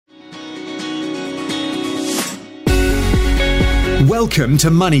Welcome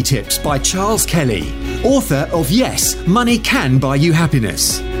to Money Tips by Charles Kelly, author of Yes, Money Can Buy You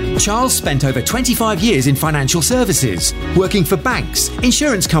Happiness. Charles spent over 25 years in financial services, working for banks,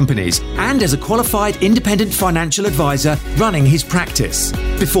 insurance companies, and as a qualified independent financial advisor running his practice,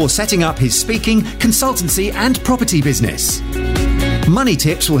 before setting up his speaking, consultancy, and property business. Money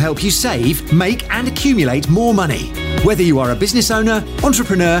Tips will help you save, make, and accumulate more money, whether you are a business owner,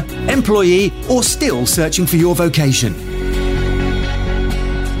 entrepreneur, employee, or still searching for your vocation.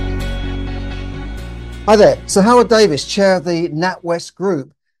 Hi there. So Howard Davis, chair of the NatWest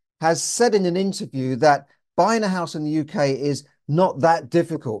Group, has said in an interview that buying a house in the UK is not that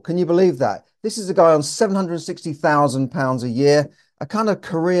difficult. Can you believe that? This is a guy on £760,000 a year, a kind of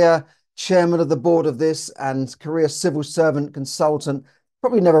career chairman of the board of this and career civil servant consultant,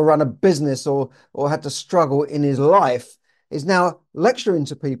 probably never run a business or had to struggle in his life, is now lecturing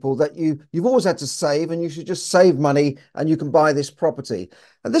to people that you've always had to save and you should just save money and you can buy this property.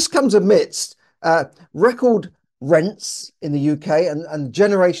 And this comes amidst record rents in the UK and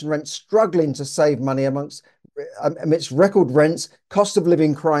generation rent struggling to save money amidst record rents, cost of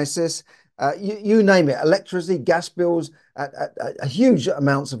living crisis, you name it, electricity, gas bills, a huge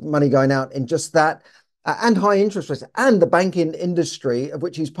amounts of money going out in just that, and high interest rates, and the banking industry, of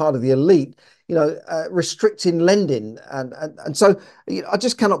which he's part of the elite, restricting lending. And so I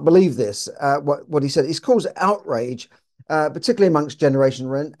just cannot believe this, what he said. It's caused outrage, particularly amongst generation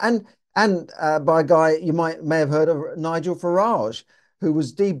rent and by a guy you may have heard of, Nigel Farage, who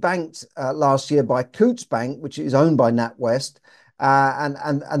was debanked last year by Coutts Bank, which is owned by NatWest,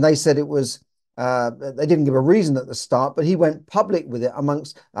 and they said it was they didn't give a reason at the start, but he went public with it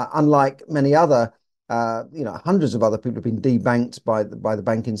amongst unlike many other hundreds of other people have been debanked by the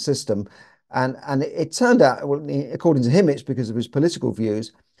banking system, and it turned out, well, according to him, it's because of his political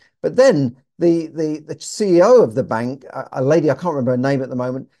views. But then the CEO of the bank, a lady, I can't remember her name at the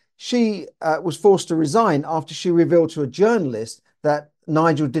moment, she was forced to resign after she revealed to a journalist that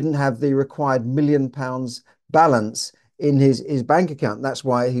Nigel didn't have the required £1 million balance in his bank account. That's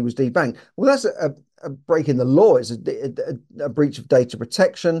why he was debanked. Well, that's a break in the law. It's a breach of data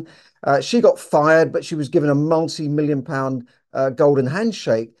protection. She got fired, but she was given a multi-million-pound golden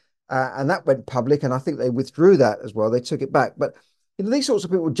handshake, and that went public. And I think they withdrew that as well. They took it back. But these sorts of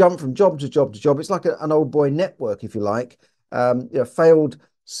people jump from job to job to job. It's like an old boy network, if you like. Failed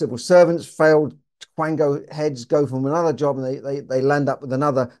civil servants, failed Quango heads go from another job and they land up with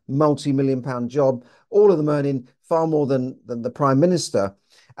another multi-million-pound job, all of them earning far more than the Prime Minister.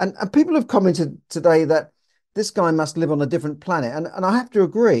 And people have commented today that this guy must live on a different planet. And I have to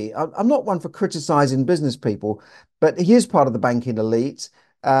agree. I'm not one for criticizing business people, but he is part of the banking elite.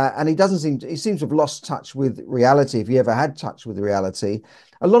 And he seems to have lost touch with reality, if he ever had touch with reality.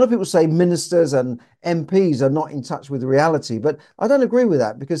 A lot of people say ministers and MPs are not in touch with reality, but I don't agree with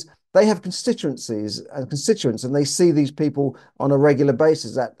that, because they have constituents, and they see these people on a regular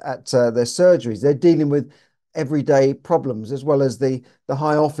basis at their surgeries. They're dealing with everyday problems, as well as the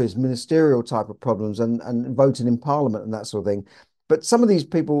high office ministerial type of problems and voting in Parliament and that sort of thing. But some of these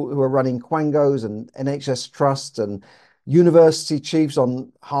people who are running Quangos and NHS trusts and university chiefs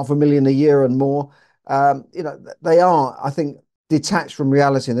on £500,000 a year and more, they are, I think, detached from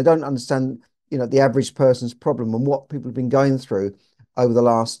reality, and they don't understand, the average person's problem and what people have been going through over the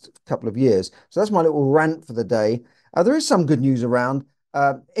last couple of years. So that's my little rant for the day. There is some good news around.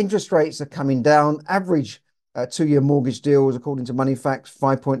 Interest rates are coming down. Average 2-year mortgage deals, according to Moneyfacts,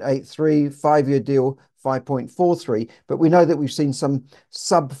 5.83, 5-year deal 5.43. But we know that we've seen some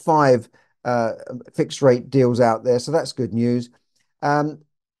sub-5 fixed rate deals out there, so that's good news.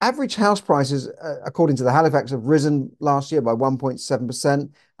 Average house prices, according to the Halifax, have risen last year by 1.7%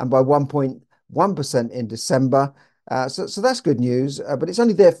 and by 1.1% in December. So that's good news, but it's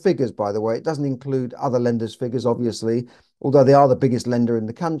only their figures, by the way. It doesn't include other lenders' figures, obviously, although they are the biggest lender in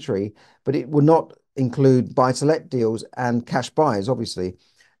the country, but it will not include buy-to-let deals and cash buys, obviously.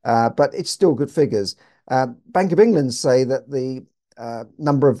 But it's still good figures. Bank of England say that the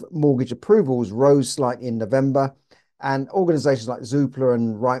number of mortgage approvals rose slightly in November, and organisations like Zoopla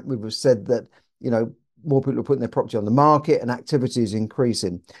and Rightmove have said that more people are putting their property on the market and activity is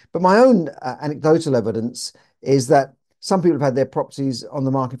increasing. But my own anecdotal evidence is that some people have had their properties on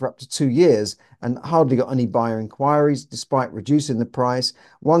the market for up to 2 years and hardly got any buyer inquiries, despite reducing the price.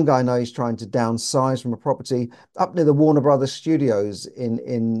 One guy I know is trying to downsize from a property up near the Warner Brothers studios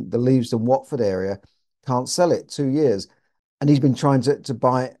in the Leavesden, Watford area. Can't sell it, 2 years. And he's been trying to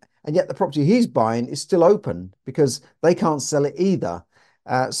buy it. And yet the property he's buying is still open because they can't sell it either.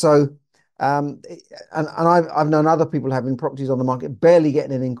 And I've known other people having properties on the market, barely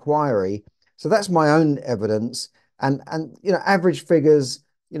getting an inquiry. So that's my own evidence. And average figures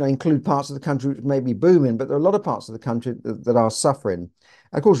include parts of the country which may be booming, but there are a lot of parts of the country that are suffering.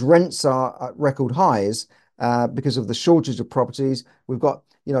 And of course, rents are at record highs because of the shortage of properties. We've got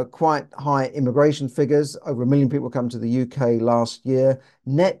quite high immigration figures. Over 1 million people come to the UK last year.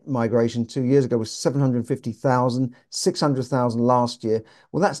 Net migration 2 years ago was 750,000, 600,000 last year.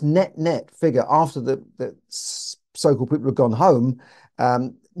 Well, that's net figure after the so-called people have gone home.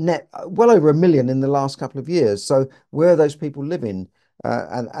 Net well over 1 million in the last couple of years. So where are those people living?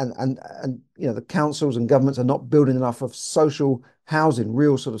 And the councils and governments are not building enough of social housing,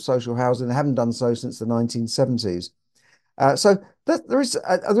 real sort of social housing. They haven't done so since the 1970s.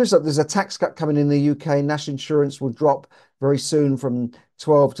 There's a tax cut coming in the UK. National insurance will drop very soon from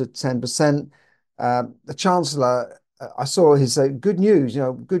 12 to 10%. The Chancellor, I saw his good news,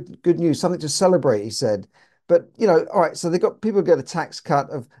 good news, something to celebrate, he said. But, all right, so people get a tax cut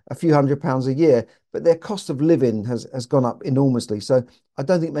of a few £100s a year, but their cost of living has gone up enormously. So I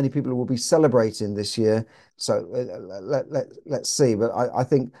don't think many people will be celebrating this year. So let's see. But I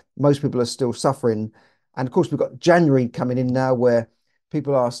think most people are still suffering. And of course, we've got January coming in now where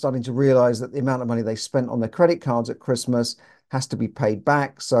people are starting to realize that the amount of money they spent on their credit cards at Christmas has to be paid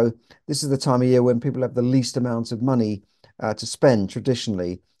back. So this is the time of year when people have the least amount of money to spend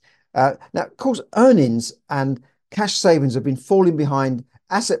traditionally. Now, of course, earnings and cash savings have been falling behind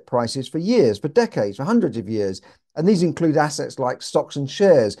asset prices for years, for decades, for hundreds of years. And these include assets like stocks and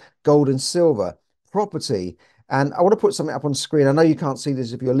shares, gold and silver, property. And I want to put something up on screen. I know you can't see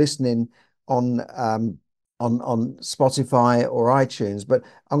this if you're listening on Spotify or iTunes, but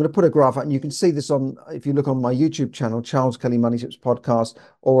I'm going to put a graph out and you can see this if you look on my YouTube channel, Charles Kelly Money Tips Podcast,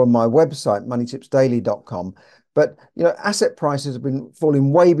 or on my website, moneytipsdaily.com. But, asset prices have been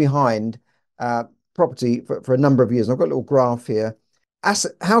falling way behind property for a number of years. And I've got a little graph here.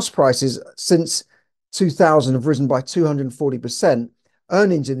 House prices since 2000 have risen by 240%.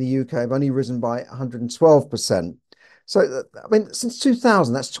 Earnings in the UK have only risen by 112%. So, I mean, since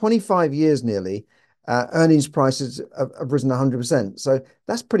 2000, that's 25 years nearly, earnings prices have risen 100%. So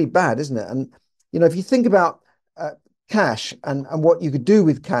that's pretty bad, isn't it? And, if you think about cash and what you could do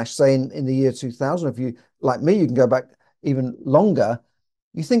with cash, say in the year 2000, if you, like me, you can go back even longer.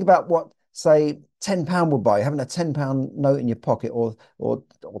 You think about what, say, £10 would buy, having a £10 note in your pocket or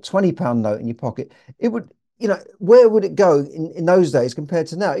 £20 note in your pocket. It would, where would it go in those days compared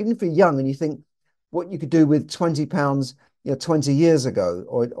to now? Even if you're young and you think what you could do with £20, 20 years ago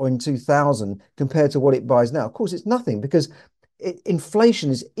or in 2000 compared to what it buys now. Of course, it's nothing because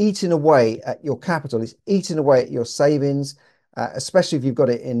inflation is eating away at your capital. It's eating away at your savings, especially if you've got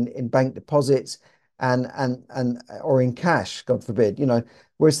it in bank deposits or in cash, God forbid.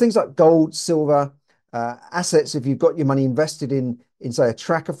 Whereas things like gold, silver, assets, if you've got your money invested in say a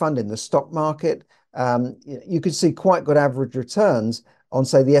tracker fund in the stock market, you can see quite good average returns on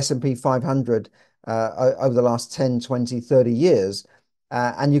say the S&P 500 over the last 10, 20, 30 years.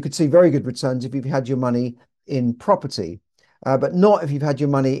 And you could see very good returns if you've had your money in property. But not if you've had your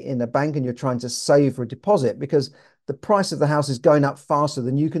money in a bank and you're trying to save for a deposit, because the price of the house is going up faster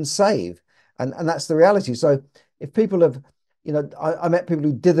than you can save. And that's the reality. So if people have, I met people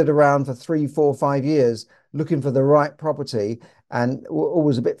who dithered around for 3, 4, 5 years looking for the right property and were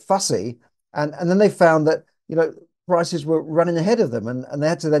always a bit fussy. And then they found that, prices were running ahead of them and they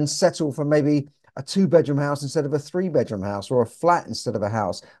had to then settle for maybe a 2-bedroom house instead of a 3-bedroom house, or a flat instead of a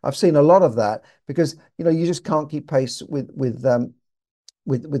house. I've seen a lot of that because you just can't keep pace with the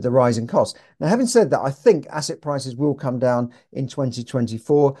rising costs. Now, having said that, I think asset prices will come down in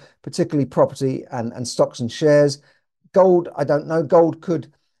 2024, particularly property and stocks and shares. Gold, I don't know. Gold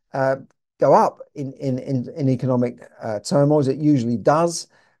could go up in economic turmoil, as it usually does.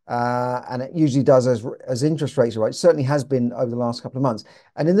 And it usually does as interest rates rise. It certainly has been over the last couple of months.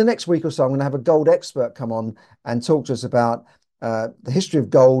 And in the next week or so, I'm going to have a gold expert come on and talk to us about the history of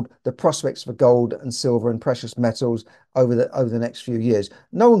gold, the prospects for gold and silver and precious metals over the next few years.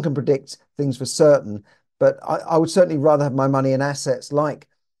 No one can predict things for certain, but I would certainly rather have my money in assets like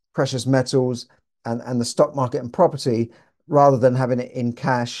precious metals and the stock market and property rather than having it in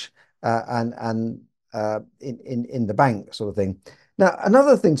cash and in the bank sort of thing. Now,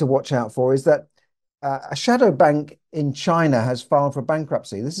 another thing to watch out for is that a shadow bank in China has filed for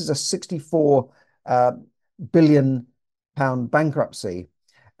bankruptcy. This is a 64 billion pound bankruptcy,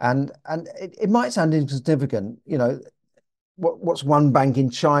 and it might sound insignificant, what's one bank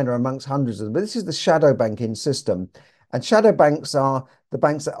in China amongst hundreds of them, but this is the shadow banking system. And shadow banks are the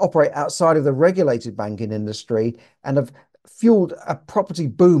banks that operate outside of the regulated banking industry and have fueled a property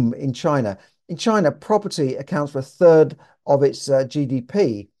boom in China. In China, property accounts for a third of its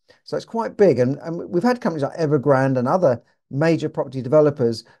GDP. So it's quite big. And we've had companies like Evergrande and other major property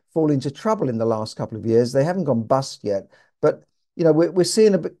developers fall into trouble in the last couple of years. They haven't gone bust yet, but we're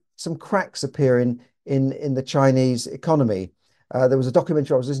seeing some cracks appearing in the Chinese economy. There was a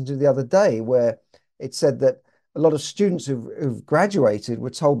documentary I was listening to the other day where it said that a lot of students who've graduated were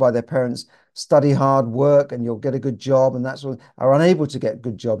told by their parents, study hard, work, and you'll get a good job, and that's what are unable to get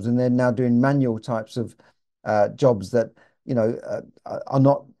good jobs, and they're now doing manual types of jobs that are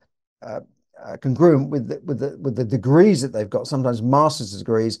not congruent with the degrees that they've got, sometimes master's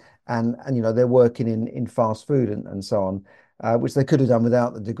degrees, and they're working in fast food and so on, which they could have done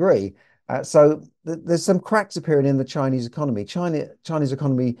without the degree. So there's some cracks appearing in the Chinese economy. Chinese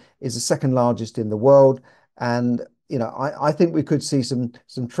economy is the second largest in the world, and I think we could see some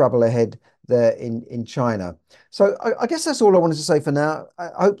trouble ahead there in China. So I guess that's all I wanted to say for now. I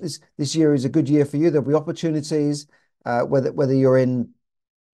hope this year is a good year for you. There'll be opportunities, whether you're in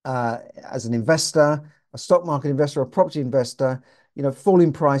as an investor, a stock market investor, a property investor.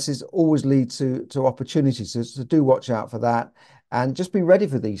 Falling prices always lead to opportunities. So do watch out for that. And just be ready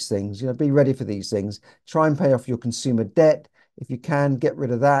for these things. Be ready for these things. Try and pay off your consumer debt. If you can, get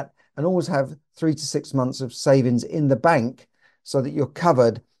rid of that. And always have 3 to 6 months of savings in the bank so that you're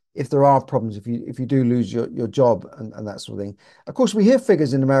covered if there are problems, if you do lose your job and that sort of thing. Of course, we hear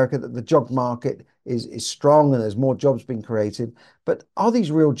figures in America that the job market is strong and there's more jobs being created. But are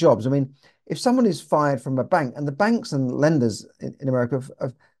these real jobs? I mean, if someone is fired from a bank, and the banks and lenders in America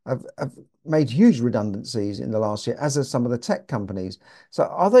have made huge redundancies in the last year, as have some of the tech companies. So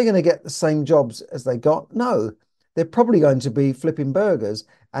are they going to get the same jobs as they got? No, they're probably going to be flipping burgers.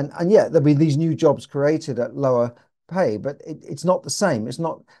 And yeah, there'll be these new jobs created at lower pay, but it's not the same. It's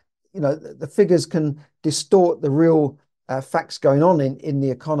not, the figures can distort the real facts going on in the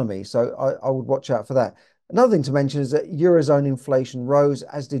economy. So I would watch out for that. Another thing to mention is that Eurozone inflation rose,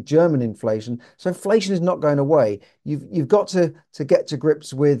 as did German inflation. So inflation is not going away. You've got to get to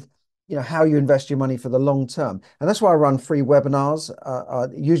grips with how you invest your money for the long term. And that's why I run free webinars,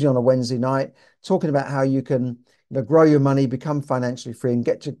 usually on a Wednesday night, talking about how you can grow your money, become financially free, and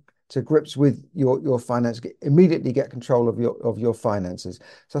get to grips with your finance, immediately get control of your finances.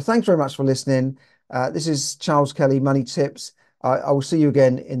 So thanks very much for listening. This is Charles Kelly, Money Tips. I will see you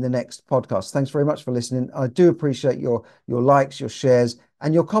again in the next podcast. Thanks very much for listening. I do appreciate your likes, your shares,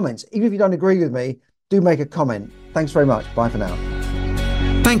 and your comments. Even if you don't agree with me, do make a comment. Thanks very much. Bye for now.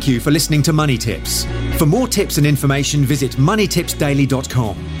 Thank you for listening to Money Tips. For more tips and information, visit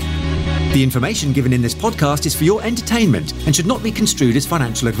moneytipsdaily.com. The information given in this podcast is for your entertainment and should not be construed as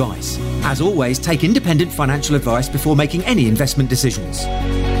financial advice. As always, take independent financial advice before making any investment decisions.